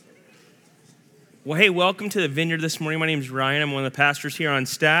Well, hey, welcome to the Vineyard this morning. My name is Ryan. I'm one of the pastors here on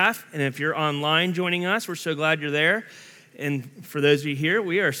staff. And if you're online joining us, we're so glad you're there. And for those of you here,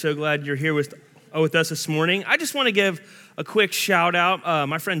 we are so glad you're here with us this morning. I just want to give a quick shout out.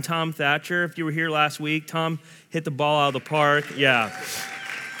 My friend Tom Thatcher, if you were here last week, Tom hit the ball out of the park. Yeah.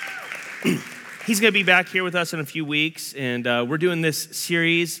 He's going to be back here with us in a few weeks. And we're doing this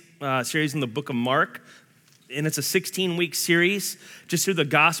series in the book of Mark. And it's a 16-week series just through the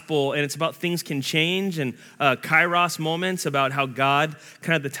gospel, and it's about things can change and kairos moments about how God,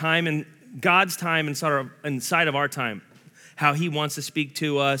 kind of the time and God's time inside of our time, how he wants to speak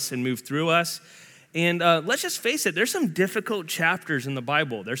to us and move through us. And let's just face it, there's some difficult chapters in the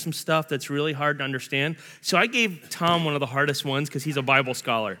Bible. There's some stuff that's really hard to understand. So I gave Tom one of the hardest ones because he's a Bible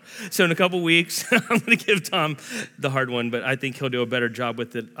scholar. So in a couple weeks, I'm going to give Tom the hard one, but I think he'll do a better job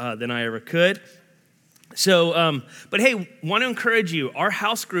with it than I ever could. So, but hey, want to encourage you, our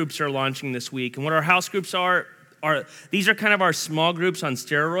house groups are launching this week. And what our house groups are these are kind of our small groups on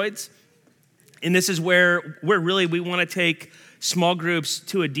steroids. And this is where really we want to take small groups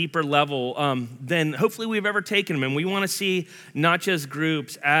to a deeper level than hopefully we've ever taken them. And we want to see not just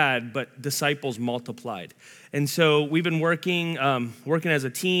groups add, but disciples multiplied. And so we've been working as a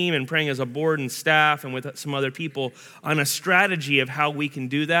team and praying as a board and staff and with some other people on a strategy of how we can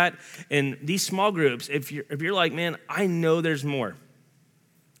do that. And these small groups, if you're like, man, I know there's more.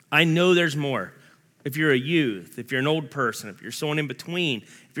 I know there's more. If you're a youth, if you're an old person, if you're someone in between,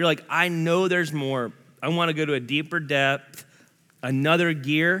 if you're like, I know there's more. I want to go to a deeper depth, another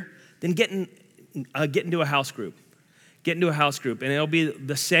gear, then get into a house group. Get into a house group, and it'll be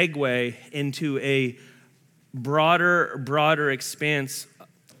the segue into a broader expanse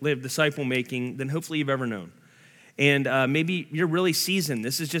of disciple making than hopefully you've ever known. And maybe you're really seasoned.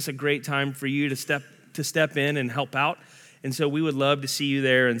 This is just a great time for you to step in and help out. And so we would love to see you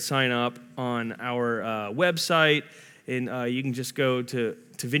there and sign up on our website. And you can just go to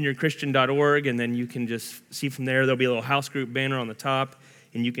vineyardchristian.org, and then you can just see from there. There'll be a little house group banner on the top,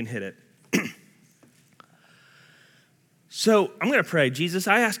 and you can hit it. So I'm going to pray. Jesus,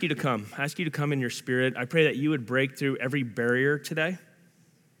 I ask you to come. I ask you to come in your spirit. I pray that you would break through every barrier today.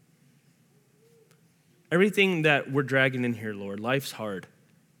 Everything that we're dragging in here, Lord, life's hard.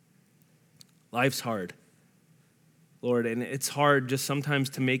 Life's hard, Lord, and it's hard just sometimes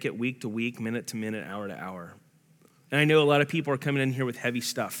to make it week to week, minute to minute, hour to hour. And I know a lot of people are coming in here with heavy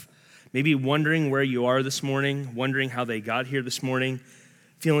stuff, maybe wondering where you are this morning, wondering how they got here this morning,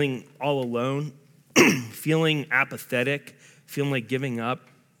 feeling all alone, feeling apathetic, feeling like giving up.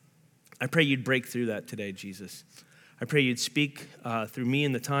 I pray you'd break through that today, Jesus. I pray you'd speak through me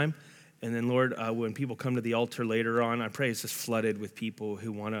in the time. And then, Lord, when people come to the altar later on, I pray it's just flooded with people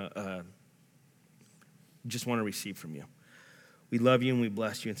who just want to receive from you. We love you and we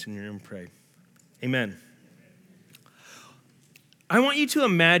bless you. It's in your name we pray. Amen. I want you to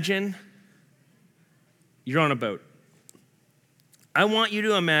imagine you're on a boat. I want you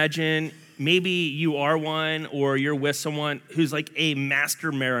to imagine maybe you are one or you're with someone who's like a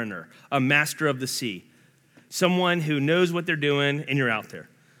master mariner, a master of the sea, someone who knows what they're doing, and you're out there.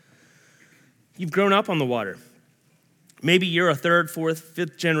 You've grown up on the water. Maybe you're a third, fourth,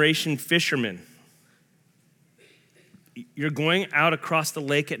 fifth generation fisherman. You're going out across the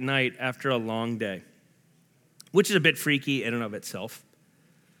lake at night after a long day, which is a bit freaky in and of itself,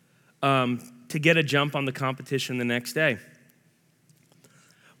 to get a jump on the competition the next day.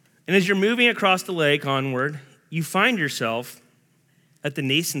 And as you're moving across the lake onward, you find yourself at the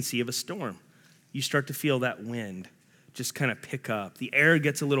nascency of a storm. You start to feel that wind just kind of pick up. The air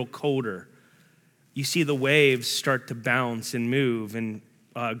gets a little colder. You see the waves start to bounce and move and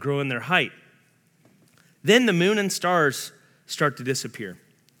grow in their height. Then the moon and stars start to disappear.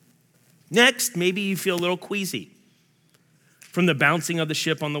 Next, maybe you feel a little queasy from the bouncing of the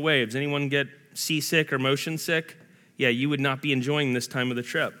ship on the waves. Anyone get seasick or motion sick? Yeah, you would not be enjoying this time of the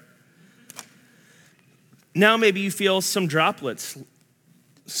trip. Now maybe you feel some droplets,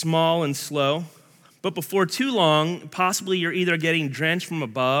 small and slow, but before too long, possibly you're either getting drenched from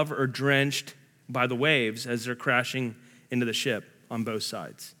above or drenched by the waves as they're crashing into the ship on both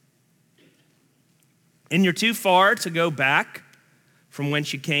sides. And you're too far to go back from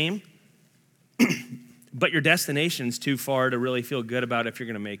whence you came, but your destination's too far to really feel good about if you're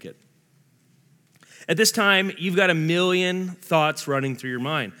going to make it. At this time, you've got a million thoughts running through your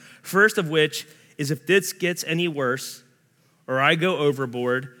mind. First of which is, if this gets any worse, or I go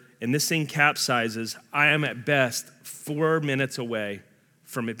overboard and this thing capsizes, I am at best 4 minutes away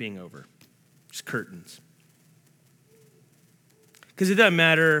from it being over. Just curtains. Because it doesn't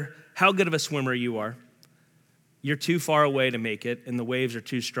matter how good of a swimmer you are. You're too far away to make it, and the waves are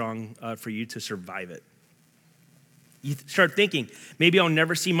too strong for you to survive it. You start thinking, maybe I'll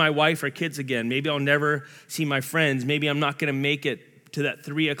never see my wife or kids again. Maybe I'll never see my friends. Maybe I'm not going to make it to that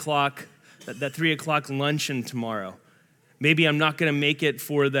 3 o'clock luncheon tomorrow. Maybe I'm not going to make it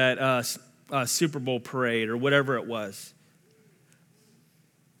for that Super Bowl parade or whatever it was.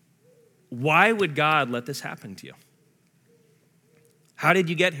 Why would God let this happen to you? How did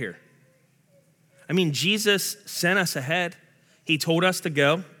you get here? I mean, Jesus sent us ahead. He told us to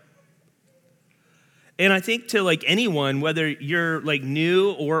go. And I think to like anyone, whether you're like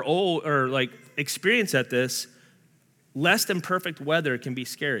new or old or like experienced at this, less than perfect weather can be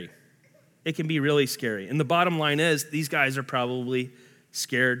scary. It can be really scary. And the bottom line is these guys are probably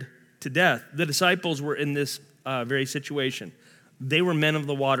scared to death. The disciples were in this very situation. They were men of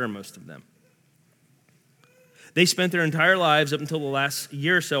the water, most of them. They spent their entire lives up until the last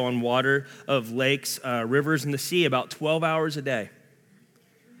year or so on water of lakes, rivers, and the sea, about 12 hours a day.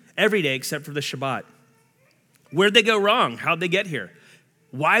 Every day except for the Shabbat. Where'd they go wrong? How'd they get here?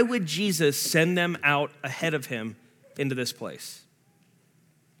 Why would Jesus send them out ahead of him into this place?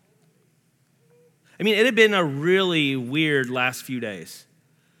 I mean, it had been a really weird last few days.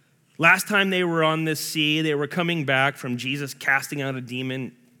 Last time they were on this sea, they were coming back from Jesus casting out a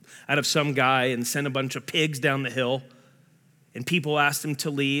demon out of some guy and sent a bunch of pigs down the hill. And people asked him to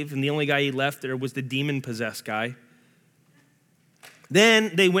leave, and the only guy he left there was the demon-possessed guy.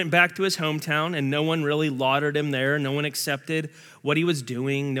 Then they went back to his hometown, and no one really lauded him there. No one accepted what he was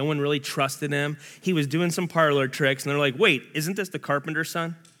doing. No one really trusted him. He was doing some parlor tricks, and they're like, wait, isn't this the carpenter's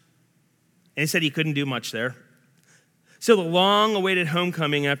son? And he said he couldn't do much there. So the long-awaited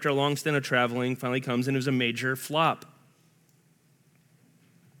homecoming after a long stint of traveling finally comes, and it was a major flop.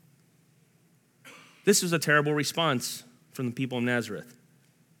 This was a terrible response from the people of Nazareth.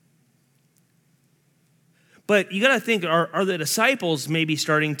 But you got to think, are the disciples maybe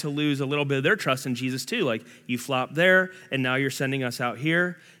starting to lose a little bit of their trust in Jesus too? Like, you flopped there, and now you're sending us out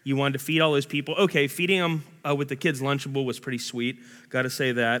here. You wanted to feed all those people. Okay, feeding them with the kids' Lunchable was pretty sweet. Got to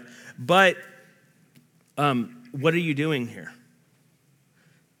say that. But what are you doing here?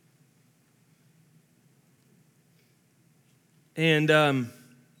 And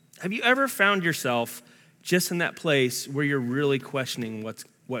have you ever found yourself just in that place where you're really questioning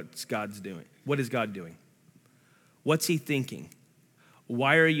what's God's doing? What is God doing? What's he thinking?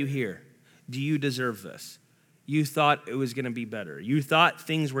 Why are you here? Do you deserve this? You thought it was going to be better. You thought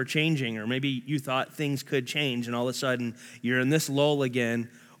things were changing, or maybe you thought things could change, and all of a sudden you're in this lull again,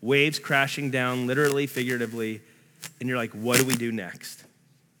 waves crashing down, literally, figuratively, and you're like, what do we do next?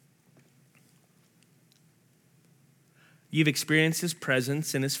 You've experienced his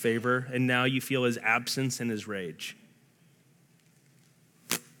presence and his favor, and now you feel his absence and his rage.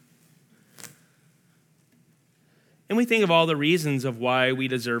 And we think of all the reasons of why we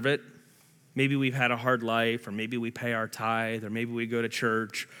deserve it. Maybe we've had a hard life, or maybe we pay our tithe, or maybe we go to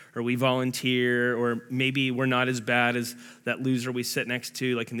church, or we volunteer, or maybe we're not as bad as that loser we sit next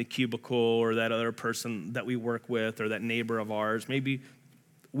to, like in the cubicle, or that other person that we work with, or that neighbor of ours. Maybe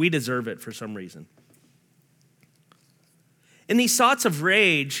we deserve it for some reason. And these thoughts of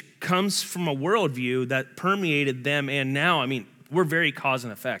rage comes from a worldview that permeated them, and now, I mean, we're very cause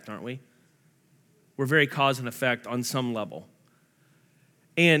and effect, aren't we? We're very cause and effect on some level.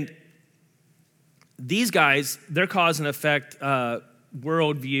 And these guys, their cause and effect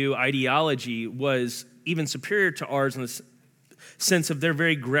worldview, ideology was even superior to ours in the sense of their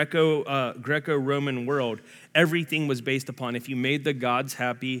very Greco-Roman world. Everything was based upon if you made the gods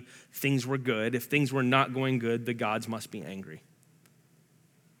happy, things were good. If things were not going good, the gods must be angry.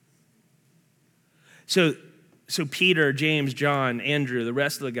 So Peter, James, John, Andrew, the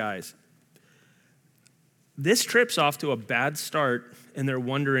rest of the guys, this trip's off to a bad start, and they're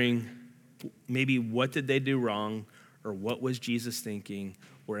wondering, maybe what did they do wrong, or what was Jesus thinking,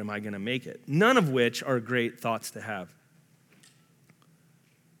 or am I going to make it? None of which are great thoughts to have.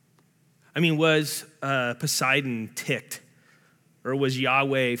 I mean, was Poseidon ticked, or was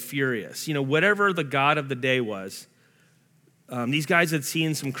Yahweh furious? You know, whatever the god of the day was, these guys had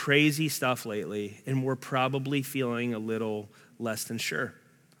seen some crazy stuff lately, and were probably feeling a little less than sure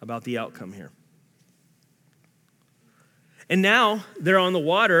about the outcome here. And now they're on the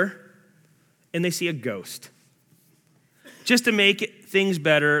water, and they see a ghost. Just to make things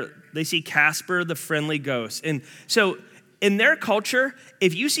better, they see Casper, the friendly ghost. And so in their culture,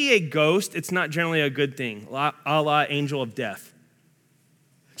 if you see a ghost, it's not generally a good thing, a la angel of death.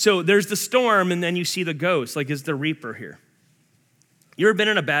 So there's the storm, and then you see the ghost, like is the reaper here. You ever been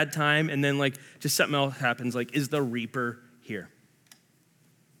in a bad time, and then like just something else happens, like is the reaper here?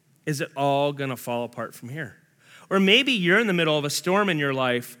 Is it all gonna fall apart from here? Or maybe you're in the middle of a storm in your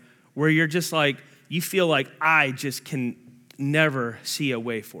life where you're just like, you feel like I just can never see a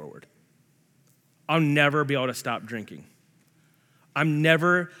way forward. I'll never be able to stop drinking. I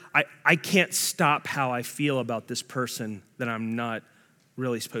can't stop how I feel about this person that I'm not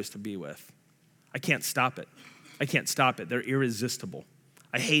really supposed to be with. I can't stop it. I can't stop it. They're irresistible.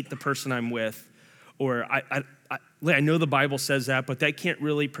 I hate the person I'm with, or I know the Bible says that, but that can't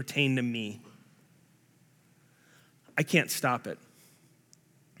really pertain to me. I can't stop it.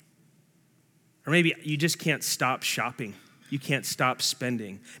 Or maybe you just can't stop shopping. You can't stop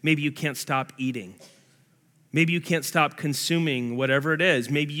spending. Maybe you can't stop eating. Maybe you can't stop consuming whatever it is.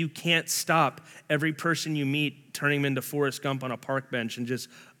 Maybe you can't stop every person you meet turning them into Forrest Gump on a park bench and just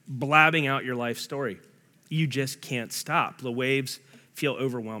blabbing out your life story. You just can't stop. The waves feel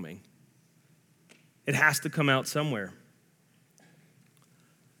overwhelming. It has to come out somewhere.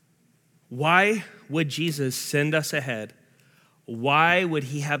 Why would Jesus send us ahead? Why would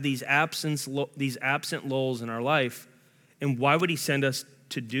he have these absent lulls in our life? And why would he send us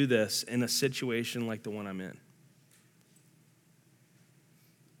to do this in a situation like the one I'm in?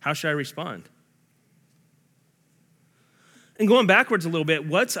 How should I respond? And going backwards a little bit,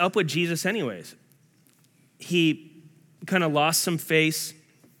 what's up with Jesus anyways? He kind of lost some face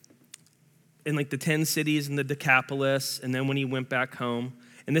in like the 10 cities in the Decapolis, and then when he went back home,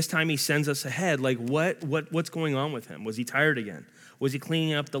 and this time he sends us ahead. Like what's going on with him? Was he tired again? Was he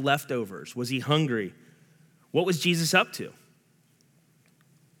cleaning up the leftovers? Was he hungry? What was Jesus up to?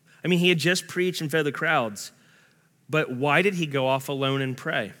 I mean, he had just preached and fed the crowds, but why did he go off alone and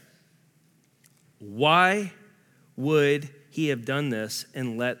pray? Why would he have done this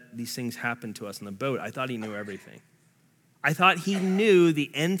and let these things happen to us in the boat? I thought he knew everything. I thought he knew the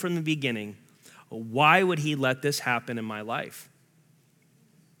end from the beginning. Why would he let this happen in my life?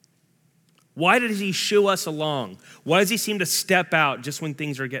 Why did he shoo us along? Why does he seem to step out just when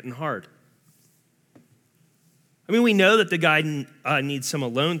things are getting hard? I mean, we know that the guy needs some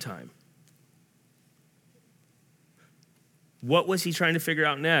alone time. What was he trying to figure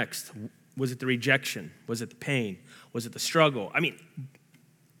out next? Was it the rejection? Was it the pain? Was it the struggle? I mean,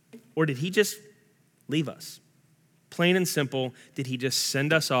 or did he just leave us? Plain and simple, did he just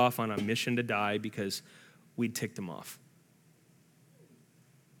send us off on a mission to die because we'd ticked him off?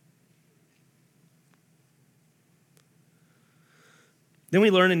 Then we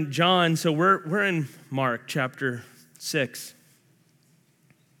learn in John, so we're in Mark chapter 6.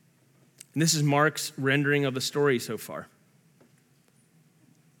 And this is Mark's rendering of the story so far.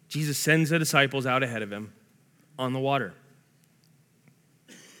 Jesus sends the disciples out ahead of him on the water.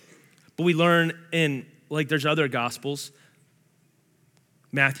 But we learn in, like there's other gospels,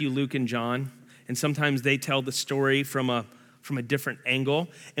 Matthew, Luke, and John, and sometimes they tell the story from a different angle.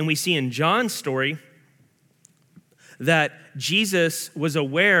 And we see in John's story that Jesus was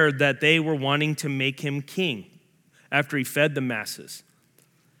aware that they were wanting to make him king after he fed the masses.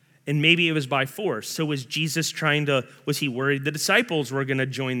 And maybe it was by force. So was he worried the disciples were going to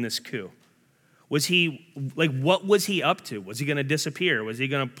join this coup? What was he up to? Was he going to disappear? Was he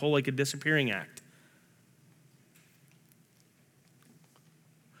going to pull like a disappearing act?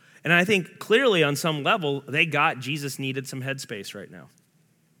 And I think clearly on some level, they got Jesus needed some headspace right now.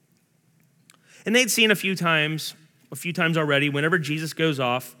 And they'd seen a few times already, whenever Jesus goes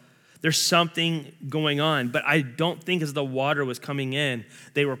off, there's something going on. But I don't think as the water was coming in,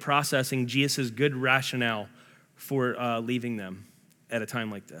 they were processing Jesus' good rationale for leaving them at a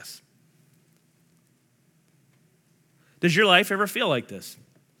time like this. Does your life ever feel like this?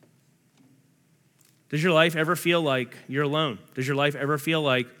 Does your life ever feel like you're alone? Does your life ever feel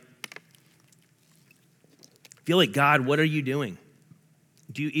like, God, what are you doing?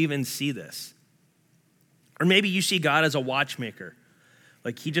 Do you even see this? Or maybe you see God as a watchmaker.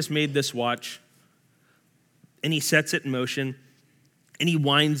 Like he just made this watch and he sets it in motion and he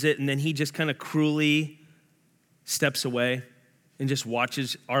winds it and then he just kind of cruelly steps away and just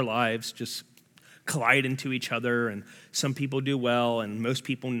watches our lives just collide into each other, and some people do well and most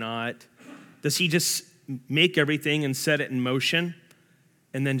people not. Does he just make everything and set it in motion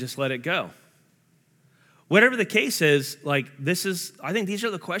and then just let it go? Whatever the case is, I think these are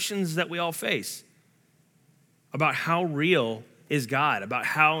the questions that we all face about how real is God, about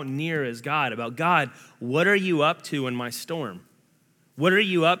how near is God, about God, what are you up to in my storm? What are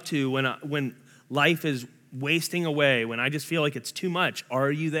you up to when life is wasting away, when I just feel like it's too much? Are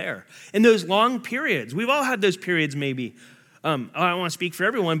you there? In those long periods, we've all had those periods maybe. I don't want to speak for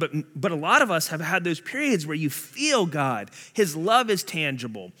everyone, but a lot of us have had those periods where you feel God. His love is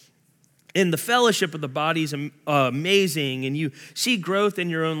tangible. And the fellowship of the body is amazing, and you see growth in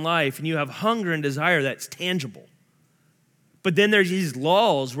your own life, and you have hunger and desire that's tangible. But then there's these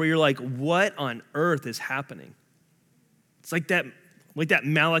lulls where you're like, what on earth is happening? It's like that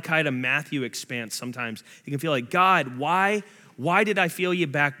Malachi to Matthew expanse sometimes. You can feel like, God, why did I feel you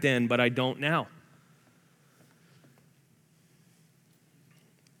back then, but I don't now?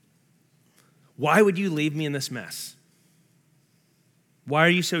 Why would you leave me in this mess? Why are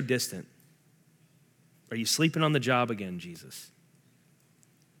you so distant? Are you sleeping on the job again, Jesus?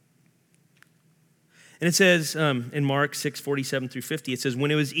 And it says in Mark 6:47 through 50, it says,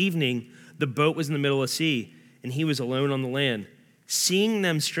 when it was evening, the boat was in the middle of the sea, and he was alone on the land. Seeing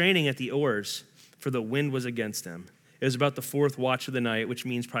them straining at the oars, for the wind was against them. It was about the fourth watch of the night, which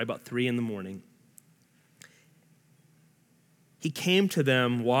means probably about 3 a.m. He came to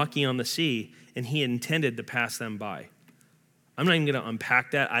them walking on the sea, and he intended to pass them by. I'm not even going to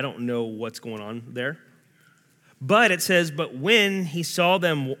unpack that. I don't know what's going on there. But it says, but when they saw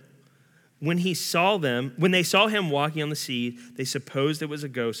him walking on the sea, they supposed it was a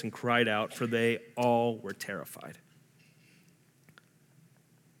ghost and cried out, for they all were terrified.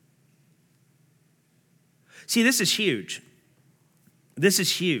 See, this is huge. This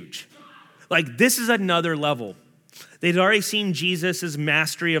is huge. Like, this is another level. They'd already seen Jesus'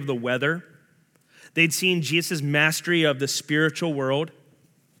 mastery of the weather. They'd seen Jesus' mastery of the spiritual world.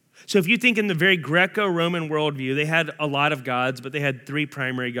 So if you think in the very Greco-Roman worldview, they had a lot of gods, but they had 3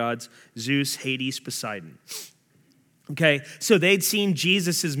 primary gods: Zeus, Hades, Poseidon. Okay, so they'd seen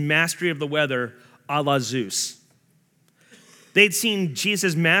Jesus' mastery of the weather a la Zeus. They'd seen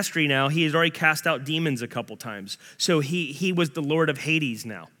Jesus' mastery now. He had already cast out demons a couple times. So he was the Lord of Hades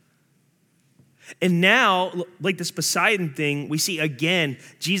now. And now, like this Poseidon thing, we see again,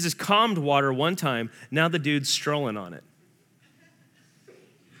 Jesus calmed water one time. Now the dude's strolling on it.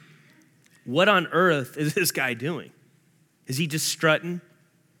 What on earth is this guy doing? Is he just strutting?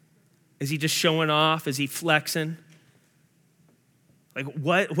 Is he just showing off? Is he flexing? Like,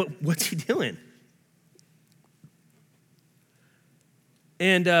 what's he doing?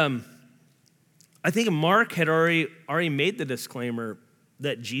 And I think Mark had already made the disclaimer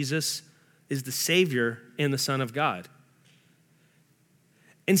that Jesus is the Savior and the Son of God.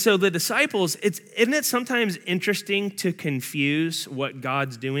 And so the disciples, isn't it sometimes interesting to confuse what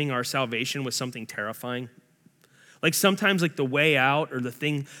God's doing, our salvation, with something terrifying? Like sometimes like the way out, or the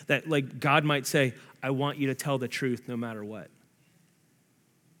thing that like God might say, I want you to tell the truth no matter what.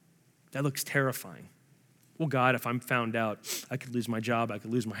 That looks terrifying. Well, God, if I'm found out, I could lose my job, I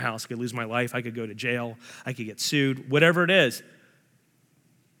could lose my house, I could lose my life, I could go to jail, I could get sued, whatever it is.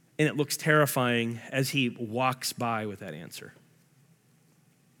 And it looks terrifying as he walks by with that answer.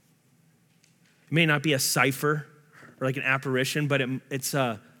 It may not be a cipher or like an apparition, but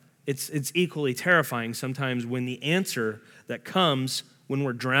it's equally terrifying sometimes when the answer that comes when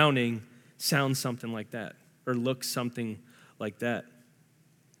we're drowning sounds something like that or looks something like that.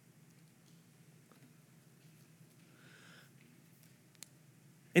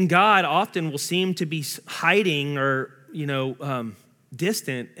 And God often will seem to be hiding or,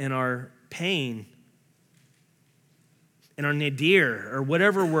 distant in our pain, in our nadir, or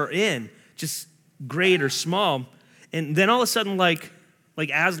whatever we're in, just great or small. And then all of a sudden, like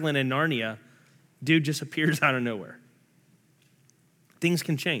Aslan in Narnia, dude just appears out of nowhere. Things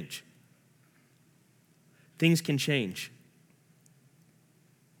can change. Things can change.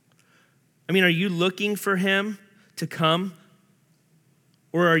 I mean, are you looking for him to come?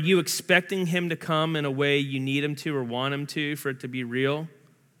 Or are you expecting him to come in a way you need him to or want him to for it to be real?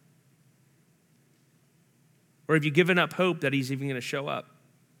 Or have you given up hope that he's even going to show up?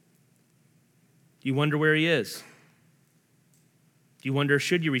 Do you wonder where he is? Do you wonder,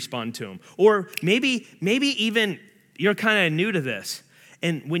 should you respond to him? Or maybe even you're kind of new to this.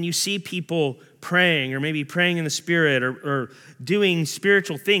 And when you see people praying or maybe praying in the Spirit or doing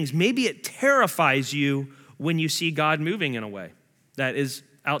spiritual things, maybe it terrifies you when you see God moving in a way that is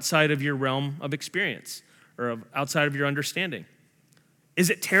outside of your realm of experience or outside of your understanding. Is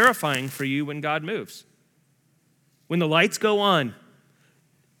it terrifying for you when God moves? When the lights go on,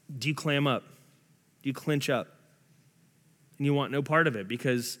 do you clam up? Do you clench up? And you want no part of it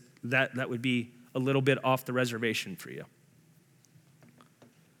because that would be a little bit off the reservation for you.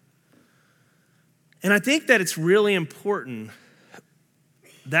 And I think that it's really important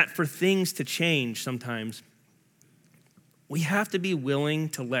that for things to change sometimes, we have to be willing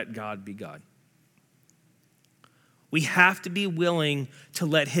to let God be God. We have to be willing to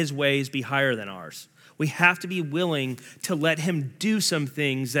let his ways be higher than ours. We have to be willing to let him do some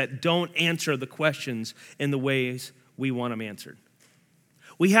things that don't answer the questions in the ways we want them answered.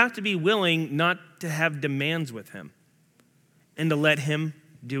 We have to be willing not to have demands with him and to let him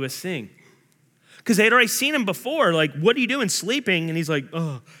do his thing. Because they had already seen him before. Like, what are you doing, sleeping? And he's like,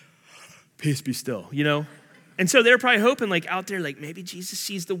 oh, peace be still, And so they're probably hoping, like, out there, like, maybe Jesus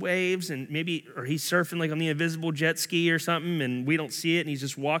sees the waves and or he's surfing, like, on the invisible jet ski or something, and we don't see it, and he's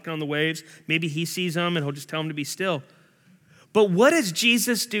just walking on the waves. Maybe he sees them, and he'll just tell him to be still. But what does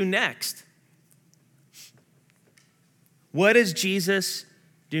Jesus do next? What does Jesus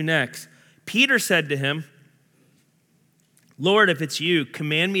do next? Peter said to him, Lord, if it's you,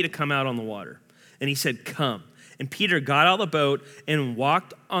 command me to come out on the water. And he said, come. And Peter got out of the boat and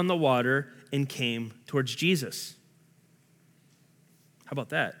walked on the water and came towards Jesus. How about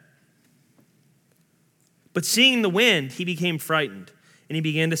that? But seeing the wind, he became frightened, and he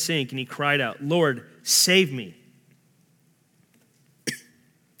began to sink, and he cried out, Lord, save me.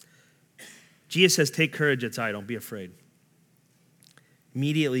 Jesus says, take courage, it's I, don't be afraid.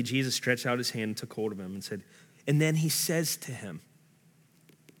 Immediately, Jesus stretched out his hand and took hold of him and said, and then he says to him,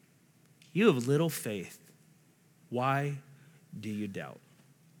 you have little faith. Why do you doubt?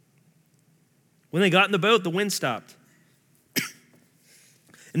 When they got in the boat, the wind stopped.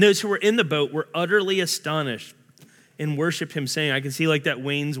 And those who were in the boat were utterly astonished and worshiped him, saying, I can see like that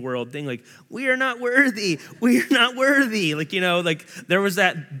Wayne's World thing, like, we are not worthy. We are not worthy. Like, like there was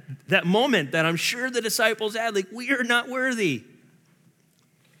that moment that I'm sure the disciples had, like, we are not worthy.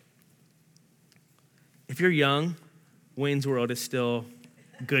 If you're young, Wayne's World is still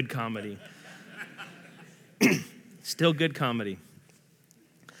good comedy. Still good comedy.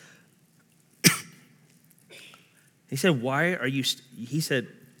 He said, why are you,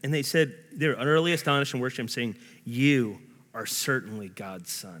 and they said, they were utterly astonished and worshiped him, saying, you are certainly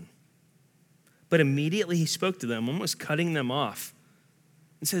God's son. But immediately he spoke to them, almost cutting them off,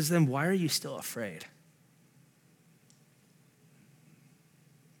 and says, then why are you still afraid?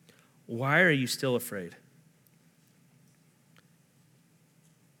 Why are you still afraid?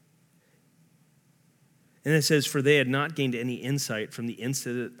 And it says, for they had not gained any insight from the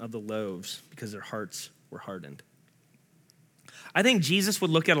incident of the loaves because their hearts were hardened. I think Jesus would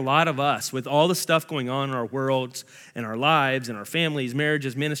look at a lot of us with all the stuff going on in our worlds and our lives and our families,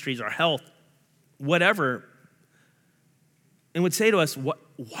 marriages, ministries, our health, whatever, and would say to us,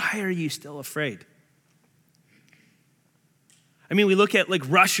 why are you still afraid? I mean, we look at like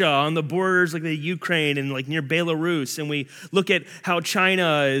Russia on the borders, like the Ukraine and like near Belarus, and we look at how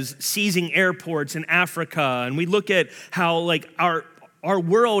China is seizing airports in Africa, and we look at how like our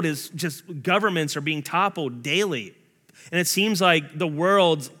world is just, governments are being toppled daily. And it seems like the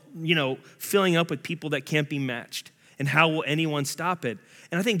world's, filling up with people that can't be matched. And how will anyone stop it?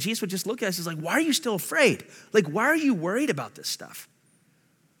 And I think Jesus would just look at us and is like, why are you still afraid? Like, why are you worried about this stuff?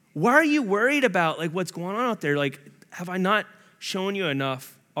 Why are you worried about like what's going on out there? Like, have I not shown you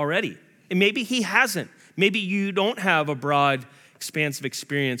enough already? And maybe he hasn't. Maybe you don't have a broad, expansive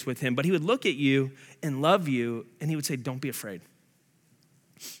experience with him, but he would look at you and love you, and he would say, don't be afraid.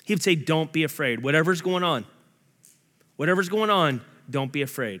 He would say, don't be afraid. Whatever's going on, don't be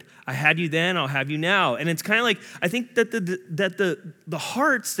afraid. I had you then, I'll have you now. And it's kind of like, I think that the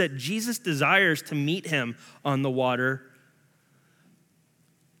hearts that Jesus desires to meet him on the water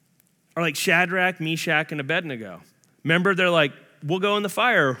are like Shadrach, Meshach, and Abednego. Remember, they're like, we'll go in the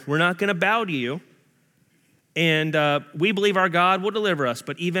fire. We're not going to bow to you. And we believe our God will deliver us.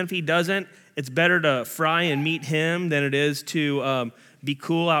 But even if he doesn't, it's better to fry and meet him than it is to be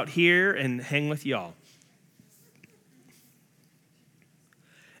cool out here and hang with y'all.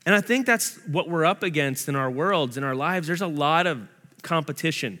 And I think that's what we're up against in our worlds, in our lives. There's a lot of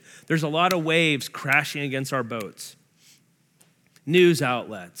competition. There's a lot of waves crashing against our boats. News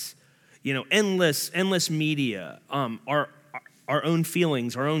outlets, endless media, our own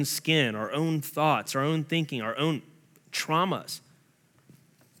feelings, our own skin, our own thoughts, our own thinking, our own traumas.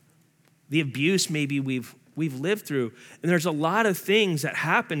 The abuse maybe we've lived through. And there's a lot of things that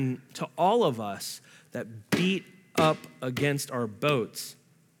happen to all of us that beat up against our boats.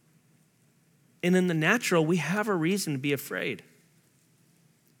 And in the natural, we have a reason to be afraid.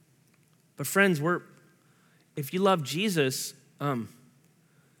 But friends, if you love Jesus,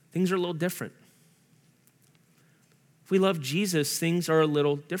 things are a little different. If we love Jesus, things are a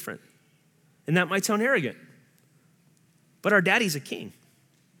little different. And that might sound arrogant, but our daddy's a king.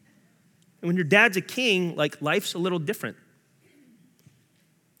 And when your dad's a king, like life's a little different.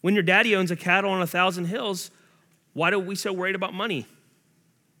 When your daddy owns a cattle on 1,000 hills, why are we so worried about money?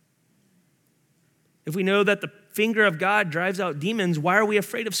 If we know that the finger of God drives out demons, why are we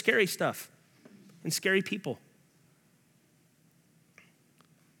afraid of scary stuff and scary people?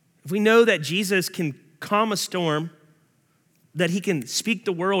 If we know that Jesus can calm a storm, that he can speak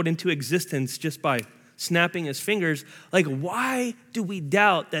the world into existence just by snapping his fingers, like why do we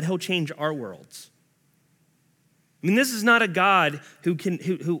doubt that he'll change our worlds? I mean, this is not a God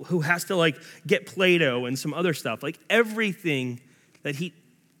who has to like get Play-Doh and some other stuff. Like everything that it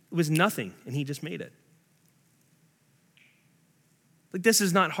was nothing, and he just made it. Like this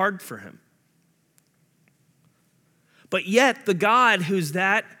is not hard for him. But yet the God who's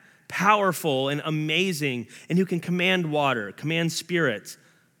that powerful and amazing and who can command water, command spirits,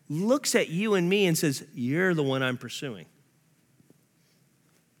 looks at you and me and says, you're the one I'm pursuing.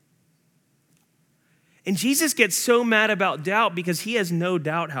 And Jesus gets so mad about doubt because he has no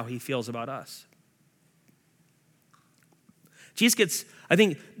doubt how he feels about us. Jesus gets, I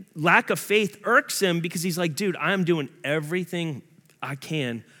think, lack of faith irks him because he's like, dude, I'm doing everything I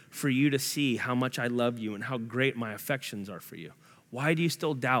can for you to see how much I love you and how great my affections are for you. Why do you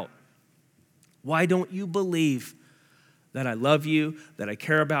still doubt? Why don't you believe that I love you, that I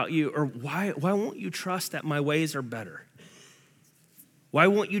care about you? Or why won't you trust that my ways are better? Why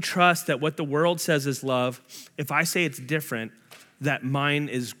won't you trust that what the world says is love, if I say it's different, that mine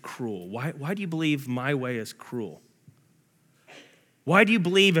is cruel? Why do you believe my way is cruel? Why do you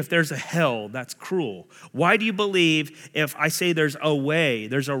believe if there's a hell, that's cruel? Why do you believe if I say there's a way,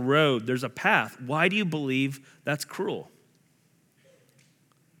 there's a road, there's a path, why do you believe that's cruel?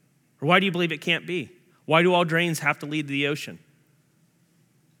 Or why do you believe it can't be? Why do all drains have to lead to the ocean?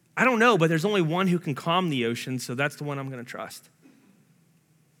 I don't know, but there's only one who can calm the ocean, so that's the one I'm going to trust.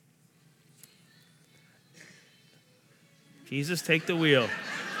 Jesus, take the wheel.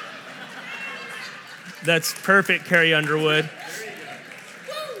 That's perfect, Carrie Underwood.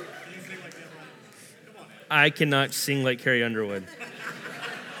 I cannot sing like Carrie Underwood.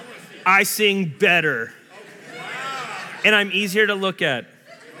 I sing better. And I'm easier to look at.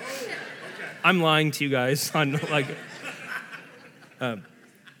 I'm lying to you guys. No,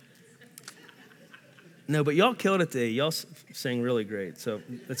 but y'all killed it today. Y'all sang really great. So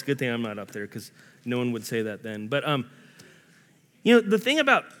that's a good thing I'm not up there because no one would say that then. But the thing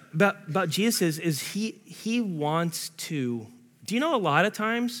about Jesus is he wants to. Do you know a lot of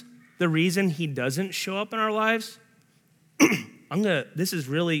times the reason he doesn't show up in our lives? This is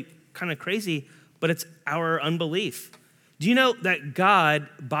really kind of crazy, but it's our unbelief. Do you know that God,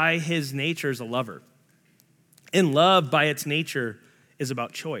 by his nature, is a lover? And love, by its nature, is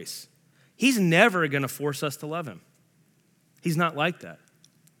about choice. He's never going to force us to love him. He's not like that.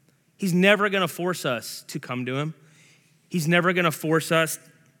 He's never going to force us to come to him. He's never going to force us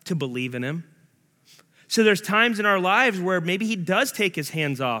to believe in him. So there's times in our lives where maybe he does take his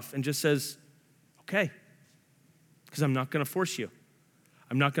hands off and just says, okay, because I'm not going to force you.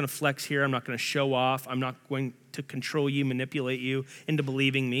 I'm not going to flex here. I'm not going to show off. I'm not going to control you, manipulate you into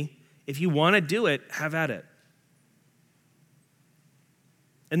believing me. If you want to do it, have at it.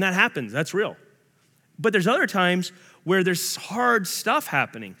 And that happens. That's real. But there's other times where there's hard stuff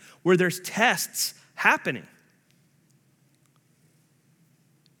happening, where there's tests happening.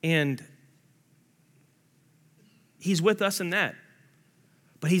 And he's with us in that.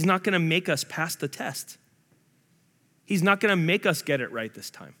 But he's not going to make us pass the test. He's not going to make us get it right this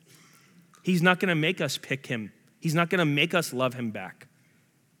time. He's not going to make us pick him. He's not going to make us love him back.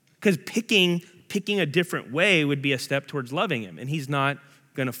 Because picking a different way would be a step towards loving him. And he's not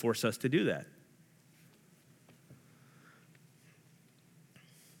going to force us to do that.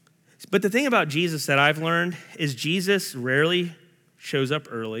 But the thing about Jesus that I've learned is Jesus rarely shows up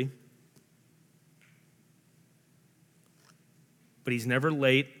early. But he's never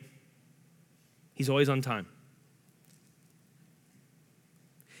late. He's always on time.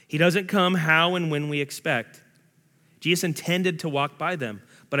 He doesn't come how and when we expect. Jesus intended to walk by them,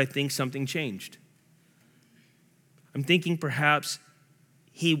 but I think something changed. I'm thinking perhaps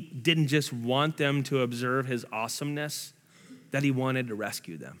he didn't just want them to observe his awesomeness, that he wanted to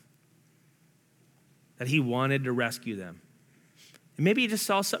rescue them. That he wanted to rescue them. And maybe he just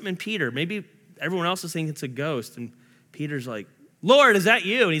saw something in Peter. Maybe everyone else is thinking it's a ghost, and Peter's like, Lord, is that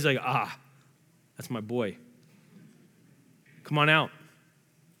you? And he's like, that's my boy. Come on out.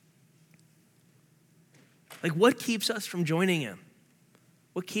 Like, what keeps us from joining him?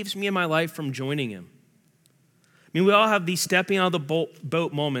 What keeps me in my life from joining him? I mean, we all have these stepping out of the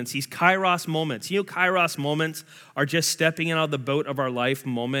boat moments, these kairos moments. You know, kairos moments are just stepping out of the boat of our life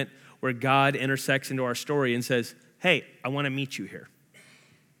moment where God intersects into our story and says, hey, I want to meet you here.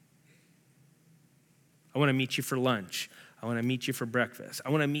 I want to meet you for lunch. I want to meet you for breakfast. I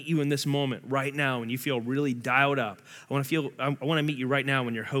want to meet you in this moment right now when you feel really dialed up. I want to meet you right now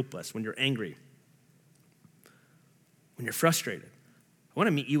when you're hopeless, when you're angry, when you're frustrated. I want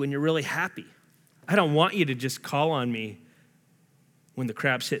to meet you when you're really happy. I don't want you to just call on me when the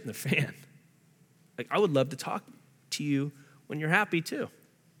crap's hitting the fan. Like, I would love to talk to you when you're happy too.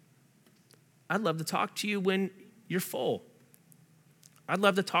 I'd love to talk to you when you're full. I'd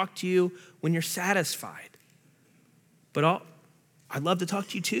love to talk to you when you're satisfied. But I'd love to talk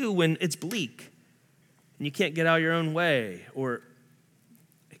to you too when it's bleak and you can't get out of your own way, or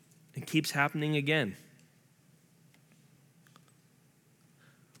it keeps happening again.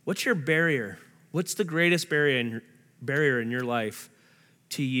 What's your barrier? What's the greatest barrier in your life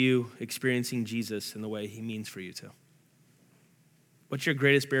to you experiencing Jesus in the way he means for you to? What's your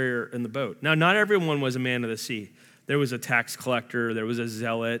greatest barrier in the boat? Now, not everyone was a man of the sea. There was a tax collector, there was a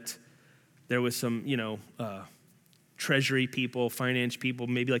zealot, there was some, treasury people, finance people,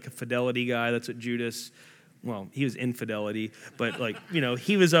 maybe like a fidelity guy. That's what Judas, well, he was infidelity, but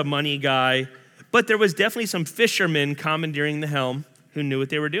he was a money guy. But there was definitely some fishermen commandeering the helm who knew what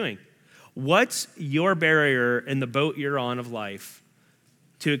they were doing. What's your barrier in the boat you're on of life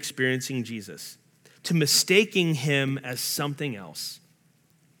to experiencing Jesus, to mistaking him as something else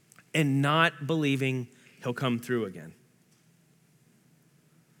and not believing he'll come through again?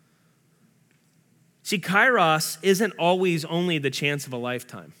 See, Kairos isn't always only the chance of a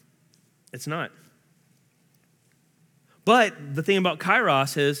lifetime. It's not. But the thing about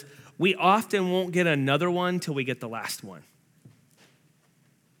Kairos is we often won't get another one till we get the last one.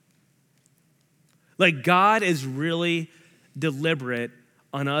 Like, God is really deliberate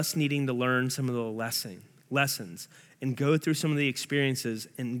on us needing to learn some of the lessons and go through some of the experiences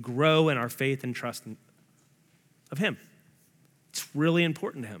and grow in our faith and trust of him. It's really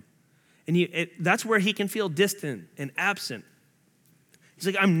important to him. And that's where he can feel distant and absent. He's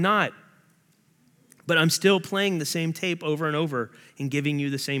like, I'm not, but I'm still playing the same tape over and over and giving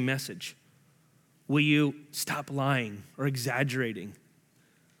you the same message. Will you stop lying or exaggerating?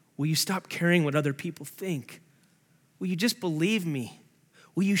 Will you stop caring what other people think? Will you just believe me?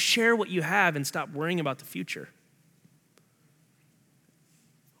 Will you share what you have and stop worrying about the future?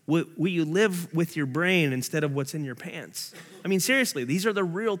 Will you live with your brain instead of what's in your pants? I mean, seriously, these are the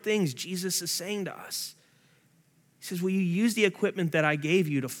real things Jesus is saying to us. He says, will you use the equipment that I gave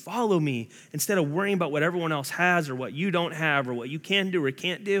you to follow me instead of worrying about what everyone else has or what you don't have or what you can do or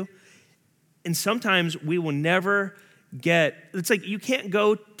can't do? And sometimes we will never it's like you can't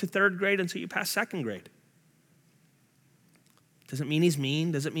go to third grade until you pass second grade. Doesn't mean he's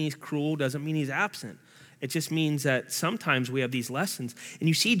mean, doesn't mean he's cruel, doesn't mean he's absent. It just means that sometimes we have these lessons. And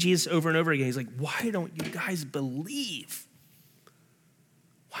you see Jesus over and over again. He's like, why don't you guys believe?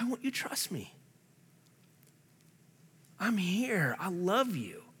 Why won't you trust me? I'm here. I love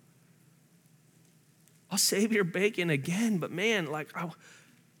you. I'll save your bacon again. But man,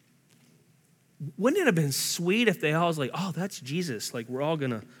 wouldn't it have been sweet if they all was like, oh, that's Jesus. Like, we're all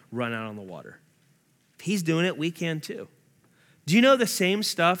going to run out on the water. If he's doing it, we can too. Do you know the same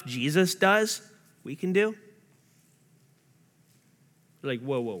stuff Jesus does, we can do? You're like,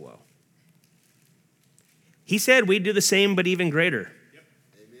 whoa. He said we'd do the same, but even greater. Yep.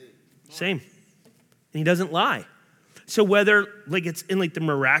 Amen. Same. And he doesn't lie. So whether it's in the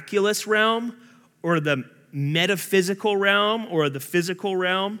miraculous realm or the metaphysical realm or the physical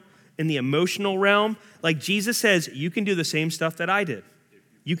realm, in the emotional realm, Jesus says, you can do the same stuff that I did.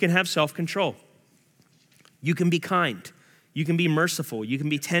 You can have self-control. You can be kind. You can be merciful. You can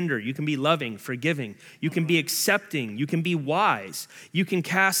be tender. You can be loving, forgiving. You can be accepting. You can be wise. You can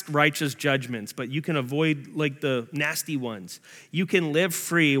cast righteous judgments, but you can avoid the nasty ones. You can live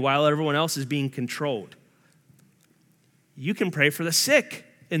free while everyone else is being controlled. You can pray for the sick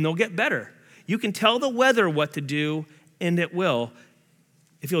and they'll get better. You can tell the weather what to do and it will,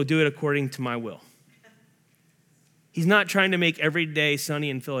 if you'll do it according to my will. He's not trying to make every day sunny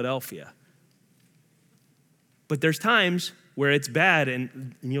in Philadelphia. But there's times where it's bad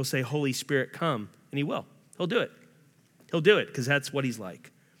and you'll say, Holy Spirit, come. And he will. He'll do it. He'll do it because that's what he's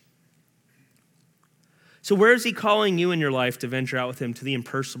like. So where is he calling you in your life to venture out with him to the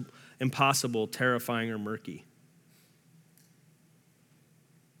impossible, terrifying, or murky?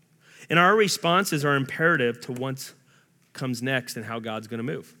 And our responses are imperative to what comes next and how God's going to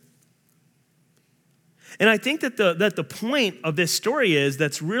move. And I think that the point of this story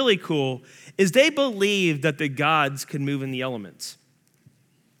that's really cool is they believed that the gods could move in the elements.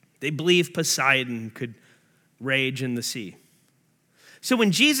 They believed Poseidon could rage in the sea. So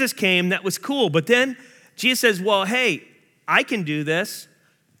when Jesus came, that was cool. But then Jesus says, well, hey, I can do this.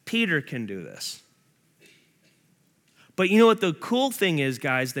 Peter can do this. But you know what the cool thing is,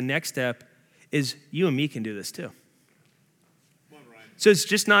 guys? The next step is you and me can do this too. So it's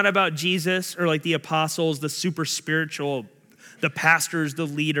just not about Jesus or the apostles, the super spiritual, the pastors, the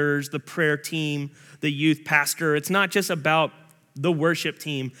leaders, the prayer team, the youth pastor. It's not just about the worship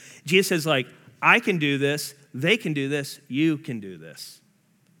team. Jesus says I can do this, they can do this, you can do this.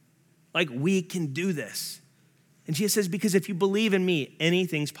 We can do this. And Jesus says, because if you believe in me,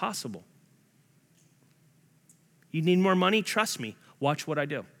 anything's possible. You need more money? Trust me. Watch what I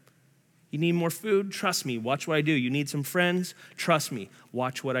do. You need more food? Trust me. Watch what I do. You need some friends? Trust me.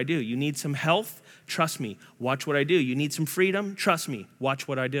 Watch what I do. You need some health? Trust me. Watch what I do. You need some freedom? Trust me. Watch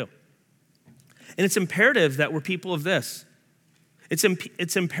what I do. And it's imperative that we're people of this. It's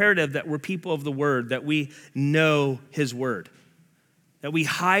imperative that we're people of the word, that we know his word, that we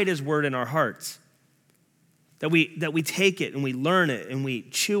hide his word in our hearts, that we take it and we learn it and we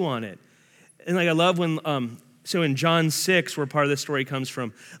chew on it. And like I love when, so in John 6, where part of this story comes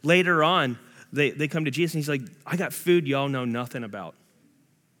from, later on, they come to Jesus and he's like, I got food y'all know nothing about.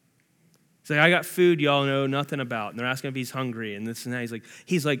 He's like, I got food y'all know nothing about. And they're asking if he's hungry and this and that. He's like,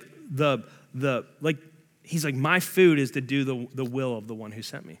 he's like, my food is to do the will of the one who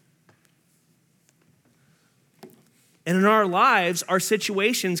sent me. And in our lives, our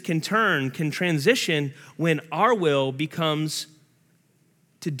situations can transition when our will becomes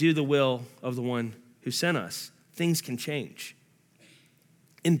to do the will of the one who sent us. Things can change.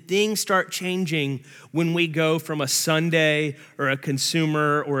 And things start changing when we go from a Sunday or a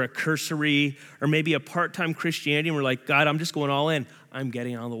consumer or a cursory or maybe a part-time Christianity and we're like, God, I'm just going all in. I'm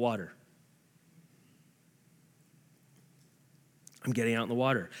getting out of the water. I'm getting out in the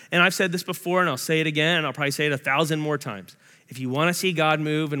water. And I've said this before, and I'll say it again, and I'll probably say it 1,000 more times. If you want to see God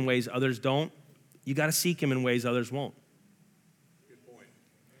move in ways others don't, you got to seek him in ways others won't. Good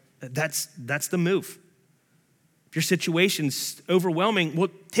point. That's the move. If your situation's overwhelming, well,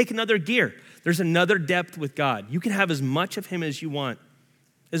 take another gear. There's another depth with God. You can have as much of him as you want,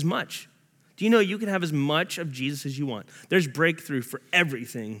 as much. Do you know you can have as much of Jesus as you want? There's breakthrough for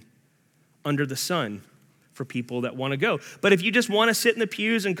everything under the sun for people that want to go. But if you just want to sit in the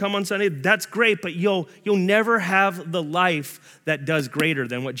pews and come on Sunday, that's great, but you'll never have the life that does greater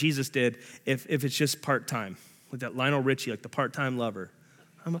than what Jesus did if it's just part-time. With that Lionel Richie, like the part-time lover.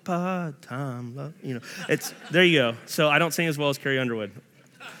 I'm a part-time lover. There you go. So I don't sing as well as Carrie Underwood.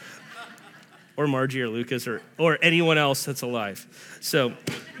 Or Margie or Lucas or anyone else that's alive. So,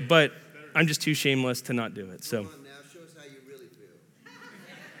 but I'm just too shameless to not do it. So.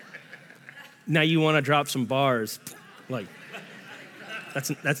 Now you want to drop some bars. Like, that's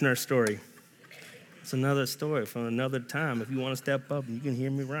another story. It's another story from another time. If you want to step up and you can hear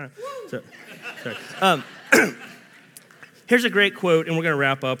me rhyme. So, sorry. Here's a great quote, and we're going to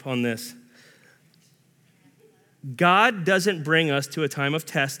wrap up on this. God doesn't bring us to a time of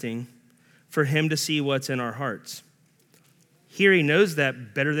testing for him to see what's in our hearts. Here he knows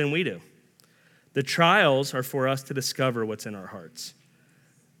that better than we do. The trials are for us to discover what's in our hearts.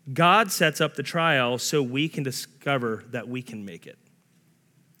 God sets up the trial so we can discover that we can make it.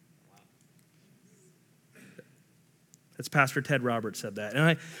 That's Pastor Ted Roberts said that.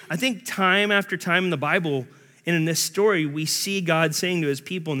 And I think time after time in the Bible and in this story, we see God saying to his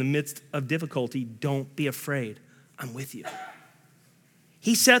people in the midst of difficulty, don't be afraid. I'm with you.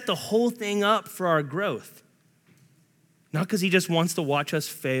 He set the whole thing up for our growth. Not because he just wants to watch us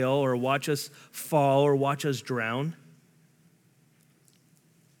fail or watch us fall or watch us drown.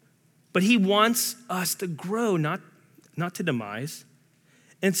 But he wants us to grow, not to demise.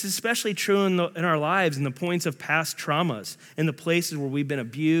 And it's especially true in our lives, in the points of past traumas, in the places where we've been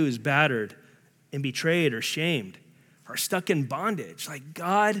abused, battered, and betrayed or shamed, or stuck in bondage. Like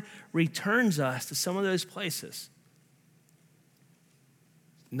God returns us to some of those places.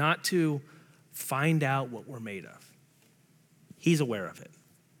 Not to find out what we're made of. He's aware of it.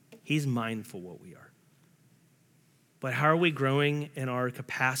 He's mindful what we are. But how are we growing in our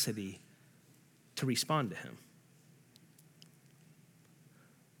capacity to respond to him?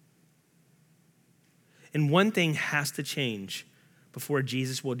 And one thing has to change before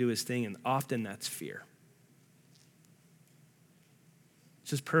Jesus will do his thing, and often that's fear.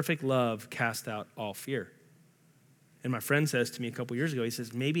 It's just perfect love casts out all fear. And my friend says to me a couple years ago, he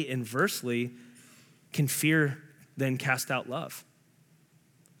says, maybe inversely, can fear then cast out love?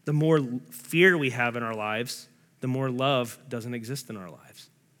 The more fear we have in our lives, the more love doesn't exist in our lives.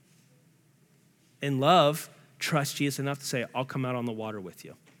 And love trusts Jesus enough to say, I'll come out on the water with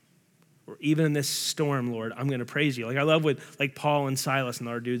you. Or even in this storm, Lord, I'm going to praise you. Like I love with like Paul and Silas and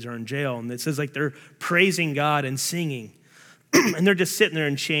our dudes are in jail. And it says like they're praising God and singing. And they're just sitting there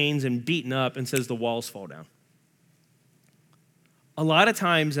in chains and beaten up, and says the walls fall down. A lot of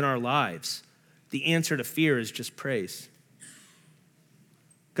times in our lives, the answer to fear is just praise.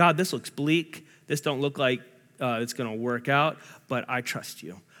 God, this looks bleak. This don't look like it's going to work out, but I trust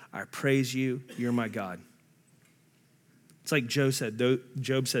you. I praise you. You're my God. It's like Job said,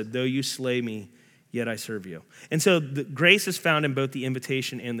 though you slay me, yet I serve you. And so the grace is found in both the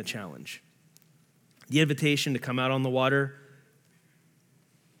invitation and the challenge. the invitation to come out on the water,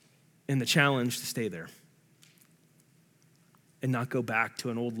 and the challenge to stay there and not go back to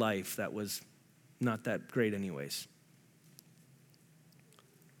an old life that was not that great anyways.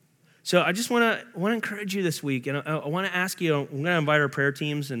 So I just want to encourage you this week, and I want to ask you, I'm going to invite our prayer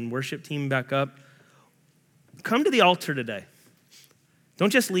teams and worship team back up. Come to the altar today. Don't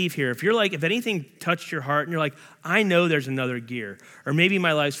just leave here. If anything touched your heart and you're like, I know there's another gear, or maybe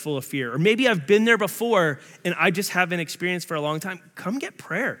my life's full of fear, or maybe I've been there before and I just haven't experienced for a long time, come get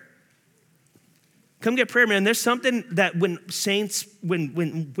prayer. Come get prayer, man. There's something that when saints,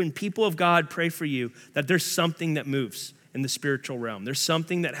 when people of God pray for you, that there's something that moves in the spiritual realm. There's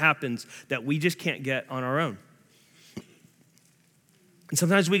something that happens that we just can't get on our own. And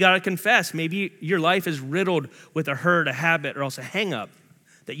sometimes we got to confess, maybe your life is riddled with a hurt, a habit, or else a hang up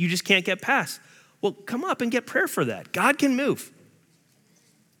that you just can't get past. Well, come up and get prayer for that. God can move.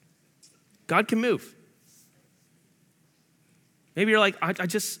 God can move. Maybe you're like,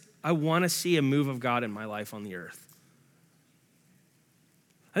 I want to see a move of God in my life on the earth.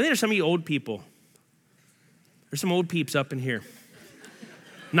 I think there's some of you old people. There's some old peeps up in here.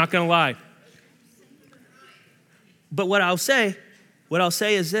 Not going to lie. But what I'll say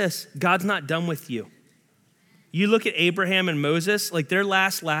is this: God's not done with you. You look at Abraham and Moses, like their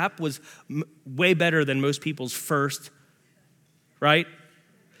last lap was way better than most people's first, right?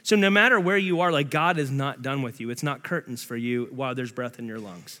 So no matter where you are, like God is not done with you. It's not curtains for you while there's breath in your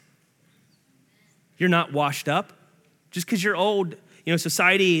lungs. You're not washed up. Just because you're old,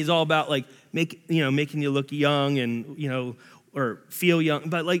 society is all about like making you look young and, or feel young.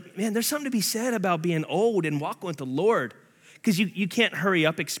 But like, man, there's something to be said about being old and walking with the Lord. Because you can't hurry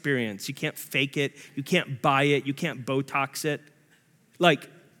up experience. You can't fake it. You can't buy it. You can't Botox it.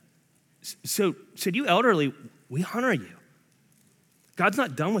 So you elderly, we honor you. God's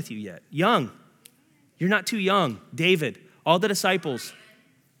not done with you yet. Young, you're not too young. David, all the disciples.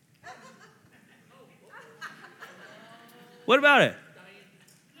 What about it?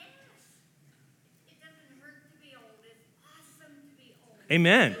 It doesn't hurt to be old. It's awesome to be old.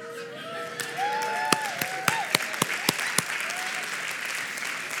 Amen.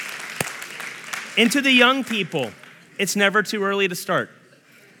 And to the young people, it's never too early to start.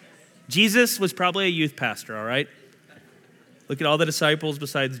 Jesus was probably a youth pastor, all right? Look at all the disciples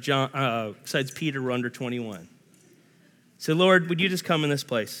besides Peter were under 21. So Lord, would you just come in this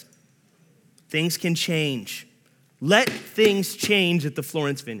place? Things can change. Let things change at the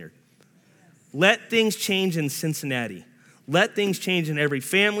Florence Vineyard. Let things change in Cincinnati. Let things change in every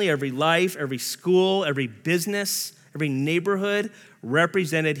family, every life, every school, every business, every neighborhood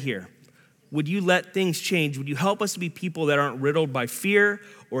represented here. Would you let things change? Would you help us to be people that aren't riddled by fear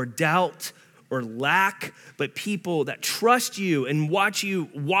or doubt or lack, but people that trust you and watch you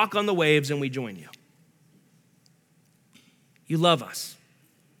walk on the waves and we join you? You love us.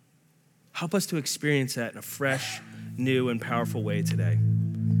 Help us to experience that in a fresh, new, and powerful way today.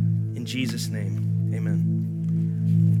 In Jesus' name, amen.